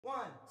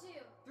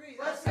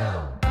Let's go!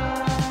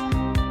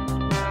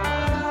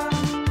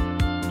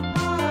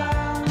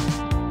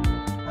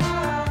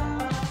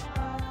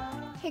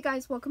 Hey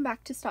guys, welcome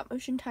back to Stop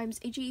Motion Times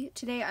AG.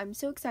 Today I'm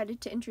so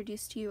excited to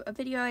introduce to you a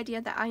video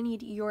idea that I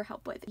need your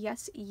help with.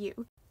 Yes,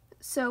 you.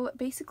 So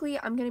basically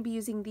I'm going to be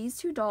using these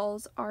two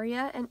dolls,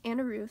 Aria and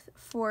Anna Ruth,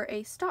 for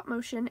a stop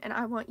motion, and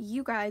I want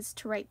you guys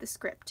to write the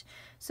script.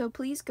 So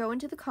please go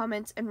into the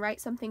comments and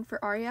write something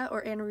for Aria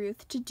or Anna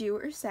Ruth to do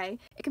or say.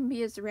 It can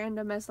be as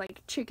random as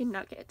like chicken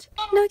nugget,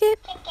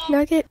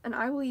 nugget, and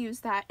I will use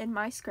that in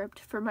my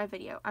script for my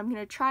video. I'm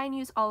going to try and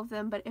use all of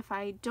them, but if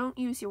I don't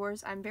use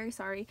yours, I'm very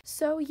sorry.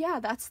 So yeah,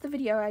 that's the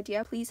video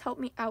idea. Please help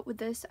me out with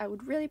this. I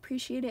would really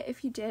appreciate it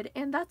if you did,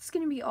 and that's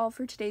going to be all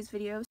for today's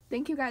video.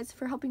 Thank you guys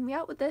for helping me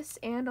out with this,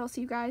 and I'll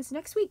see you guys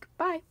next week.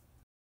 Bye!